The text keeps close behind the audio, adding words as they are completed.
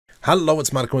Hello,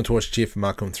 it's Marco here from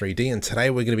Marco 3D, and today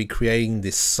we're going to be creating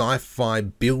this sci-fi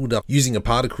build-up using a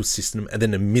particle system and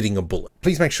then emitting a bullet.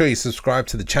 Please make sure you subscribe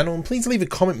to the channel and please leave a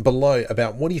comment below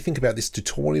about what do you think about this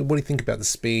tutorial, what do you think about the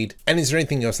speed, and is there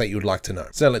anything else that you would like to know.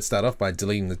 So let's start off by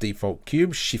deleting the default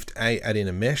cube, Shift A, add in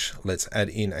a mesh. Let's add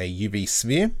in a UV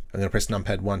sphere. I'm going to press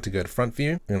numpad 1 to go to front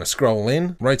view. I'm going to scroll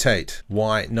in, rotate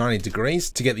Y 90 degrees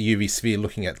to get the UV sphere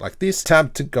looking at like this.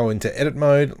 Tab to go into edit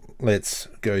mode. Let's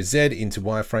go Z into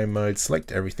wireframe mode,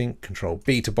 select everything, Control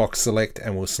B to box select,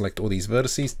 and we'll select all these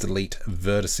vertices, delete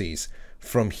vertices.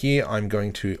 From here, I'm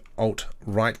going to Alt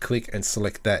right click and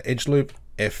select that edge loop,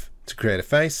 F to create a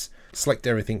face. Select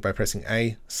everything by pressing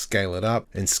A, scale it up,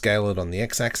 and scale it on the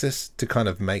X axis to kind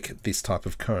of make this type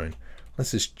of cone.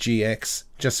 Let's just GX,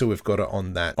 just so we've got it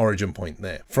on that origin point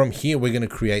there. From here, we're going to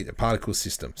create a particle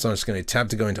system. So I'm just going to tab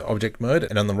to go into object mode.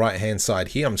 And on the right hand side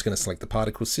here, I'm just going to select the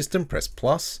particle system, press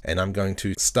plus, and I'm going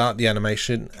to start the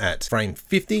animation at frame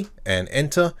 50 and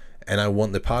enter. And I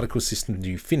want the particle system to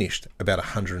be finished about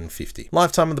 150.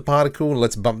 Lifetime of the particle,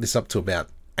 let's bump this up to about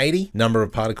 80. Number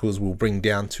of particles will bring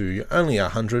down to only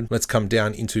 100. Let's come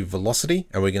down into velocity,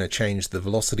 and we're going to change the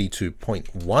velocity to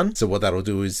 0.1. So what that'll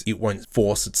do is it won't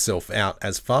force itself out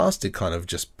as fast. It kind of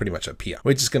just pretty much appear.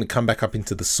 We're just going to come back up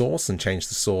into the source and change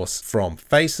the source from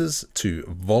faces to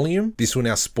volume. This will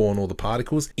now spawn all the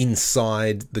particles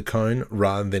inside the cone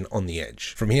rather than on the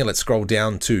edge. From here, let's scroll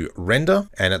down to render.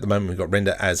 And at the moment, we've got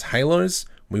render as halos.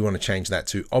 We want to change that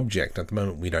to object. At the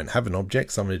moment, we don't have an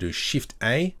object. So I'm going to do Shift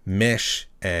A, mesh,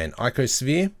 and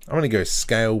icosphere. I'm going to go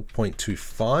scale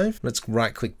 0.25. Let's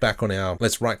right click back on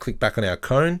our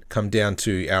cone, come down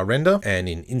to our render, and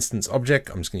in instance object,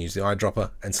 I'm just going to use the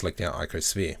eyedropper and select our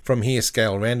icosphere. From here,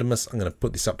 scale randomness, I'm going to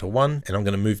put this up to 1, and I'm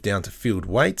going to move down to field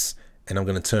weights, and I'm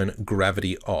going to turn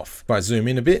gravity off. If I zoom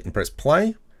in a bit and press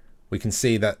play, we can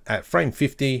see that at frame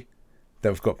 50, that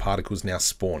we've got particles now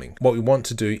spawning. What we want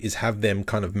to do is have them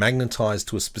kind of magnetized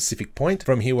to a specific point.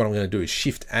 From here, what I'm going to do is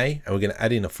Shift A, and we're going to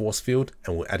add in a force field,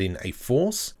 and we'll add in a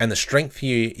force. And the strength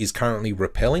here is currently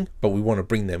repelling, but we want to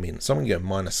bring them in. So I'm going to go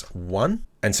 -1.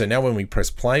 And so now when we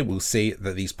press play, we'll see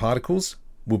that these particles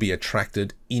will be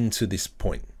attracted into this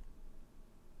point.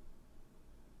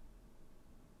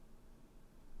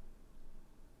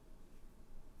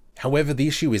 However, the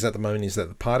issue is at the moment is that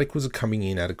the particles are coming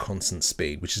in at a constant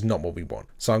speed, which is not what we want.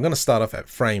 So I'm going to start off at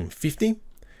frame 50,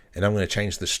 and I'm going to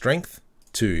change the strength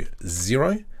to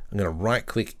 0. I'm going to right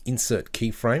click, insert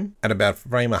keyframe. At about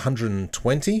frame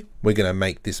 120, we're going to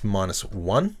make this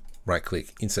 -1, right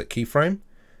click, insert keyframe.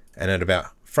 And at about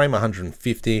frame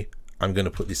 150, I'm going to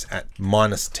put this at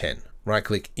 -10, right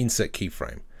click, insert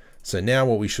keyframe. So now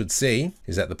what we should see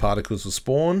is that the particles will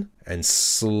spawn and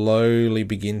slowly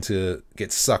begin to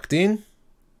get sucked in,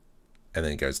 and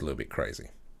then it goes a little bit crazy.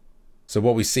 So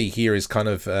what we see here is kind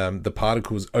of the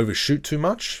particles overshoot too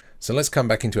much. So let's come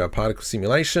back into our particle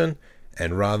simulation,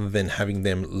 and rather than having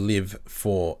them live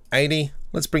for 80,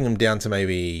 let's bring them down to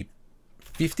maybe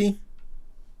 50.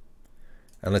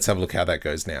 And let's have a look how that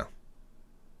goes now.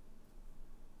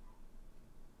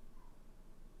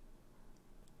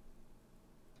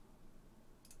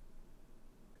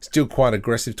 Still quite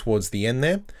aggressive towards the end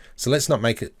there. So let's not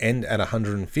make it end at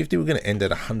 150. We're going to end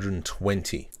at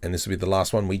 120. And this will be the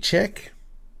last one we check.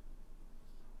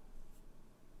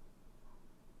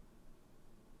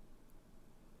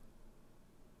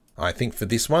 I think for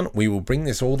this one, we will bring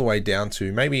this all the way down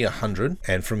to maybe 100.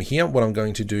 And from here, what I'm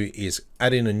going to do is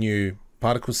add in a new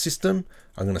particle system.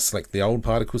 I'm going to select the old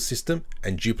particle system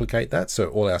and duplicate that, so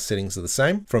all our settings are the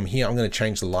same. From here, I'm going to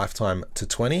change the lifetime to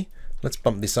 20. Let's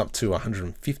bump this up to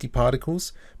 150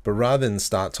 particles, but rather than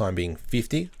start time being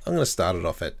 50, I'm going to start it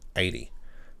off at 80.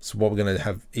 So what we're going to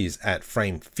have is at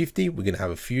frame 50, we're going to have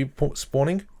a few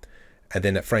spawning, and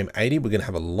then at frame 80, we're going to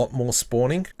have a lot more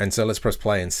spawning. And so let's press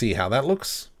play and see how that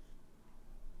looks.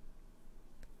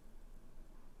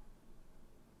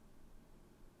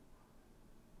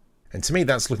 And to me,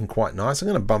 that's looking quite nice. I'm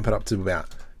going to bump it up to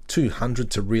about 200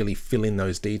 to really fill in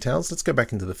those details. Let's go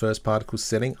back into the first particle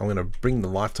setting. I'm going to bring the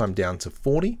lifetime down to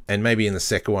 40, and maybe in the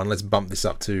second one, let's bump this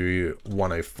up to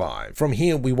 105. From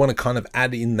here, we want to kind of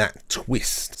add in that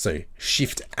twist. So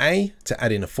Shift A to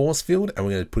add in a force field, and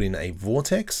we're going to put in a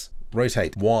vortex,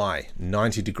 rotate Y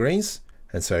 90 degrees.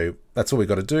 And so that's all we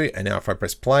got to do. And now if I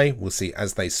press play, we'll see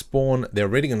as they spawn, they're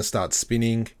already going to start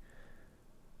spinning,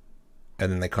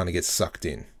 and then they kind of get sucked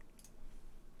in.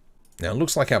 Now it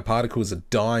looks like our particles are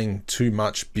dying too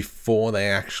much before they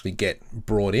actually get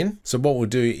brought in. So what we'll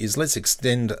do is let's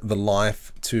extend the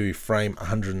life to frame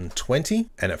 120.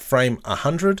 And at frame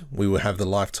 100, we will have the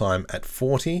lifetime at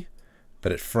 40.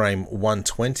 But at frame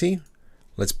 120,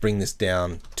 let's bring this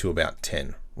down to about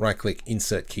 10. right click,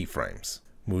 insert keyframes.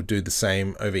 We'll do the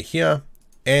same over here,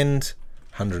 end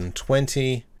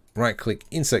 120, right click,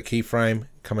 insert keyframe,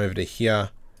 come over to here.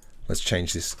 Let's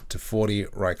change this to 40,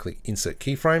 right click, insert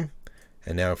keyframe.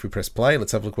 And now if we press play,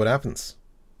 let's have a look what happens.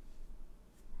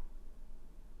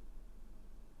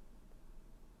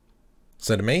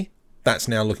 So to me, that's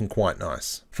now looking quite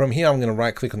nice. From here, I'm going to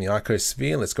right click on the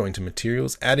icosphere. Let's go into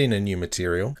materials, add in a new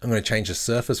material. I'm going to change the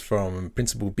surface from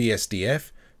principal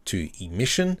BSDF to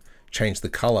emission, change the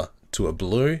color to a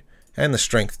blue and the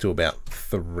strength to about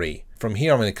 3. From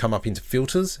here, I'm going to come up into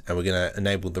filters and we're going to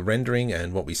enable the rendering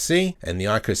and what we see. And the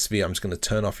icosphere, I'm just going to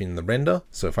turn off in the render.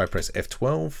 So if I press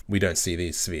F12, we don't see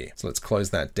the sphere. So let's close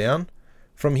that down.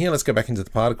 From here, let's go back into the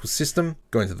particle system,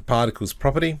 go into the particles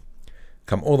property,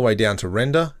 come all the way down to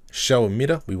render, show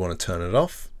emitter, we want to turn it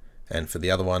off. And for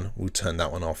the other one, we'll turn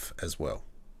that one off as well,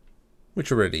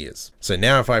 which already is. So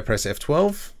now if I press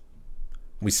F12,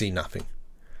 we see nothing.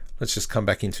 Let's just come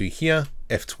back into here,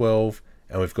 F12,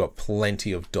 and we've got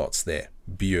plenty of dots there.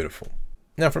 Beautiful.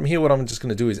 Now from here, what I'm just going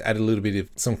to do is add a little bit of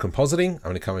some compositing. I'm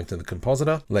going to come into the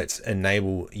compositor. Let's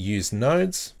enable use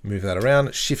nodes, move that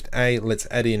around, Shift A, let's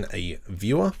add in a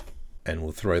viewer. And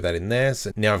we'll throw that in there.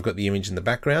 So now I've got the image in the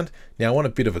background. Now I want a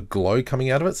bit of a glow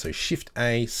coming out of it. So Shift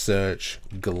A, search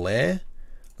glare.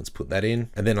 Let's put that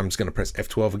in. And then I'm just going to press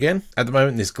F12 again. At the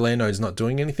moment, this glare node is not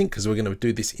doing anything because we're going to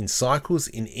do this in cycles.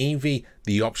 In Eevee,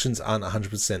 the options aren't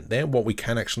 100% there. What we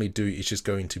can actually do is just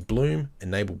go into bloom,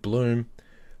 enable bloom.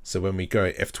 So when we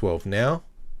go F12 now,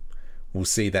 we'll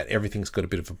see that everything's got a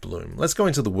bit of a bloom. Let's go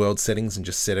into the world settings and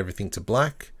just set everything to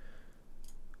black.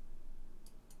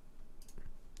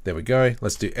 There we go.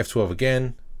 Let's do F12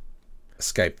 again.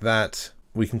 Escape that.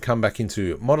 We can come back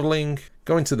into modeling,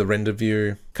 go into the render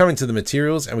view, come into the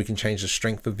materials, and we can change the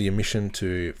strength of the emission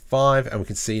to 5. And we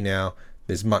can see now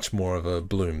there's much more of a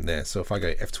bloom there. So if I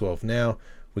go F12 now,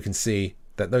 we can see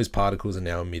that those particles are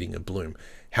now emitting a bloom.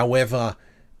 However,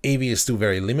 Eevee is still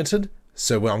very limited.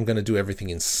 So I'm going to do everything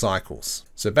in cycles.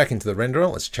 So back into the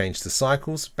renderer, let's change the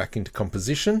cycles, back into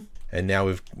composition. And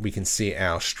now we can see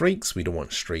our streaks. We don't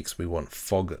want streaks, we want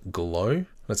fog glow.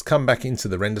 Let's come back into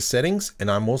the render settings,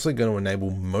 and I'm also going to enable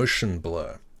motion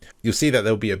blur. You'll see that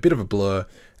there'll be a bit of a blur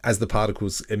as the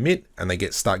particles emit and they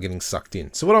start getting sucked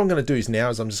in. So what I'm going to do is now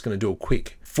I'm just going to do a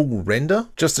quick full render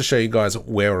just to show you guys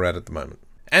where we're at the moment.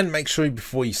 And make sure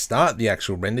before you start the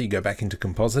actual render, you go back into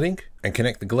compositing and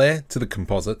connect the glare to the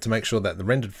composite to make sure that the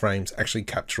rendered frames actually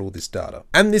capture all this data.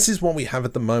 And this is what we have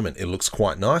at the moment. It looks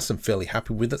quite nice. I'm fairly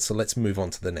happy with it. So let's move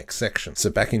on to the next section. So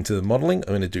back into the modeling,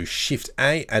 I'm going to do Shift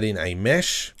A, add in a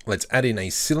mesh. Let's add in a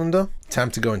cylinder.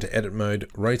 Tamp to go into edit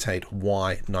mode, rotate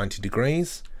Y 90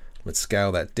 degrees. Let's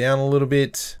scale that down a little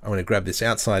bit. I'm going to grab this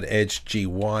outside edge,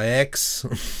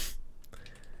 GYX.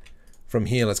 From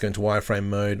here, let's go into wireframe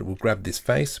mode. We'll grab this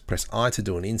face, press I to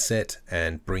do an inset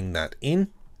and bring that in.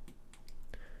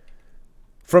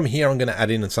 From here, I'm going to add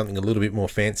in something a little bit more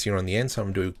fancier on the end. So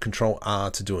I'm going to do Control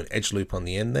R to do an edge loop on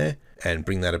the end there and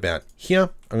bring that about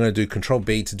here. I'm going to do Control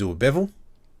B to do a bevel.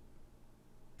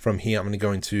 From here, I'm going to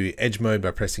go into edge mode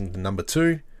by pressing the number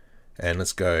 2. And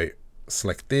let's go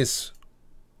select this,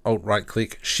 Alt right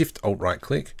click, Shift Alt right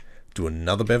click, do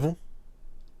another bevel.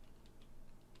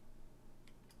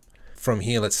 From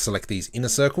here, let's select these inner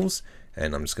circles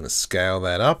and I'm just going to scale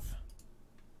that up.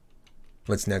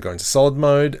 Let's now go into solid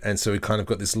mode. And so we kind of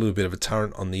got this little bit of a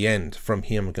turret on the end. From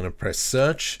here, I'm going to press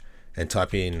search and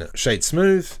type in shade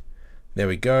smooth. There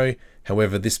we go.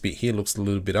 However, this bit here looks a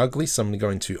little bit ugly. So I'm going to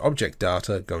go into object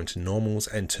data, go into normals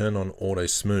and turn on auto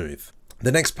smooth.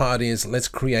 The next part is let's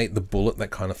create the bullet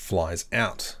that kind of flies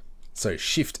out. So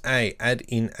Shift A, add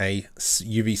in a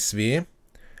UV sphere.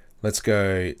 Let's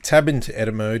go tab into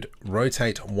edit mode,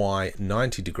 rotate Y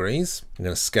 90 degrees. I'm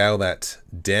going to scale that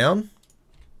down.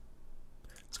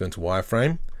 Let's go into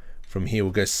wireframe. From here,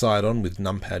 we'll go side on with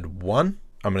numpad 1.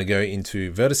 I'm going to go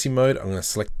into vertex mode. I'm going to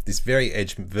select this very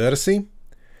edge vertex.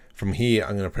 From here,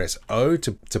 I'm going to press O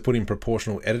to put in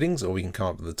proportional editings, or we can come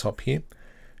up to the top here.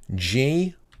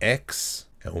 G, X,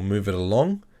 and we'll move it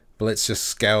along. But let's just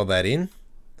scale that in.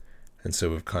 And so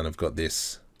we've kind of got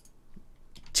this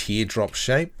teardrop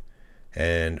shape.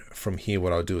 And from here,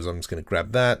 what I'll do is I'm just going to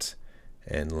grab that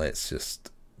and let's just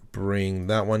bring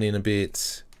that one in a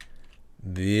bit,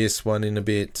 this one in a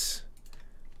bit,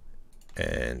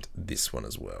 and this one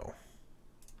as well.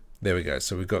 There we go.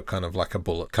 So we've got kind of like a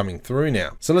bullet coming through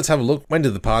now. So let's have a look. When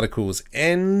did the particles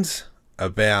end?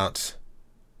 About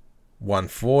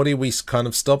 140, we kind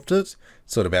of stopped it.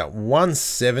 So at about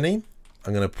 170,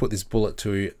 I'm going to put this bullet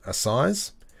to a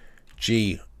size.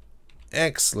 GX,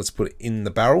 let's put it in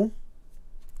the barrel.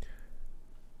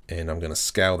 And I'm going to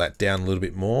scale that down a little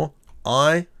bit more.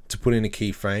 I to put in a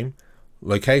keyframe,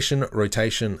 location,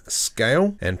 rotation,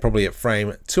 scale, and probably at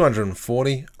frame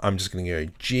 240, I'm just going to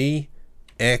go G,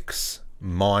 X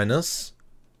minus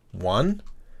 1,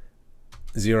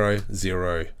 0,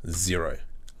 0, 0.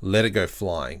 Let it go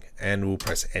flying, and we'll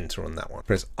press enter on that one.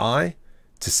 Press I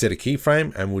to set a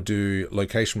keyframe, and we'll do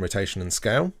location, rotation, and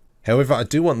scale. However, I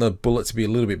do want the bullet to be a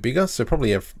little bit bigger, so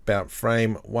probably about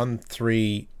frame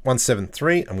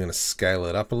 173, I'm going to scale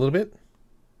it up a little bit.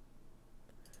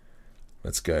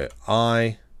 Let's go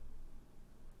I,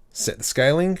 set the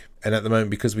scaling, and at the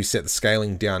moment, because we set the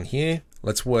scaling down here,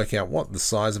 let's work out what the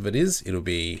size of it is. It'll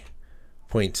be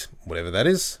point, whatever that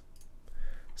is.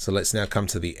 So let's now come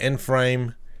to the end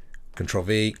frame, Control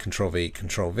V, Control V,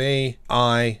 Control V,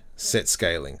 I, set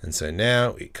scaling. And so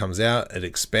now it comes out, it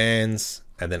expands,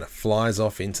 and then it flies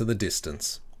off into the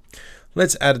distance.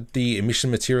 Let's add the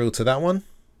emission material to that one.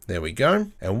 There we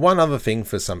go. And one other thing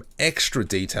for some extra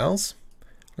details,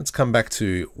 let's come back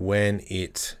to when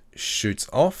it shoots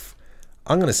off.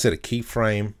 I'm going to set a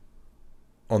keyframe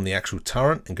on the actual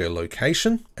turret and go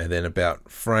location, and then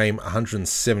about frame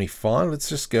 175, let's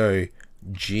just go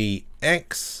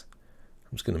GX.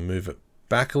 I'm just going to move it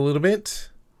back a little bit,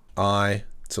 I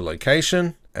to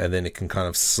location, and then it can kind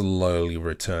of slowly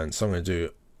return. So I'm going to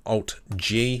do Alt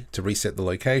G to reset the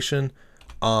location,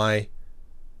 I,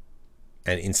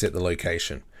 and inset the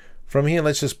location. From here,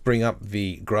 let's just bring up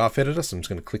the graph editor. So I'm just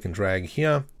going to click and drag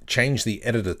here, change the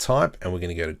editor type, and we're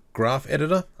going to go to graph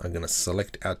editor. I'm going to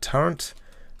select our turret,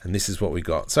 and this is what we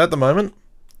got. So at the moment,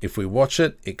 if we watch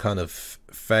it, it kind of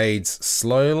fades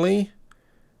slowly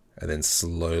and then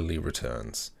slowly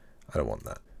returns. I don't want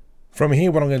that. From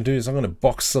here, what I'm going to do is I'm going to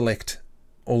box select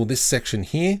all this section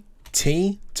here,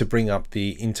 T to bring up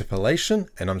the interpolation,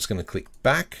 and I'm just going to click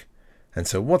back. And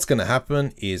so what's going to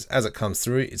happen is as it comes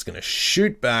through, it's going to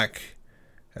shoot back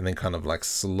and then kind of like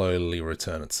slowly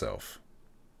return itself.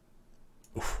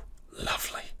 Ooh,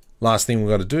 lovely. Last thing we've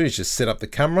got to do is just set up the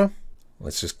camera.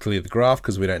 Let's just clear the graph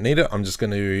because we don't need it. I'm just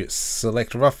going to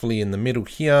select roughly in the middle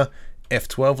here,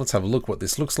 F12. Let's have a look what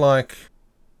this looks like.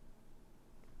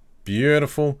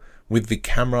 Beautiful. With the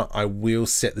camera, I will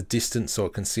set the distance so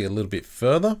it can see a little bit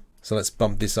further. So let's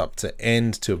bump this up to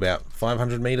end to about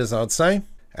 500 meters, I would say.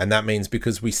 And that means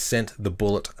because we sent the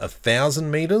bullet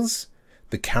 1,000 meters,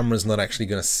 the camera's not actually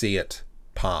going to see it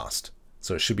past.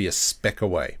 So it should be a speck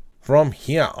away. From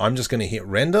here, I'm just going to hit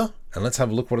render, and let's have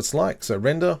a look what it's like. So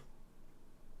render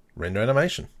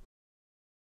animation.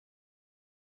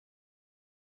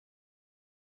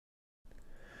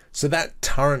 So that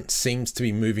turret seems to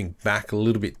be moving back a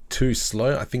little bit too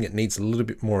slow. I think it needs a little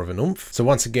bit more of an oomph. So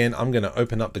once again, I'm going to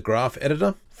open up the graph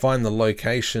editor, find the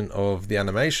location of the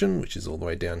animation, which is all the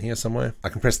way down here somewhere. I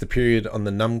can press the period on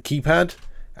the num keypad,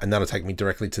 and that'll take me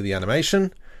directly to the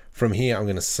animation. From here, I'm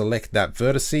going to select that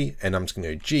vertice, and I'm just going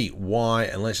to go G, Y,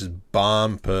 and let's just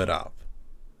bump it up.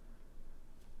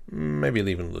 Maybe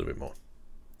even a little bit more.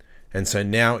 And so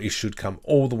now it should come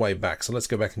all the way back. So let's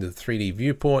go back into the 3D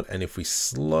viewport. And if we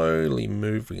slowly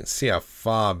move, we can see how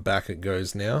far back it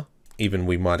goes now. Even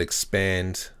we might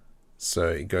expand. So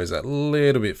it goes a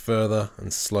little bit further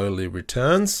and slowly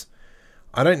returns.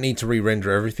 I don't need to re-render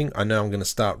everything. I know I'm going to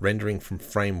start rendering from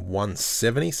frame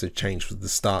 170. So change the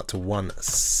start to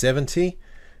 170.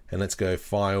 And let's go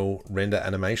File, Render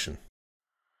Animation.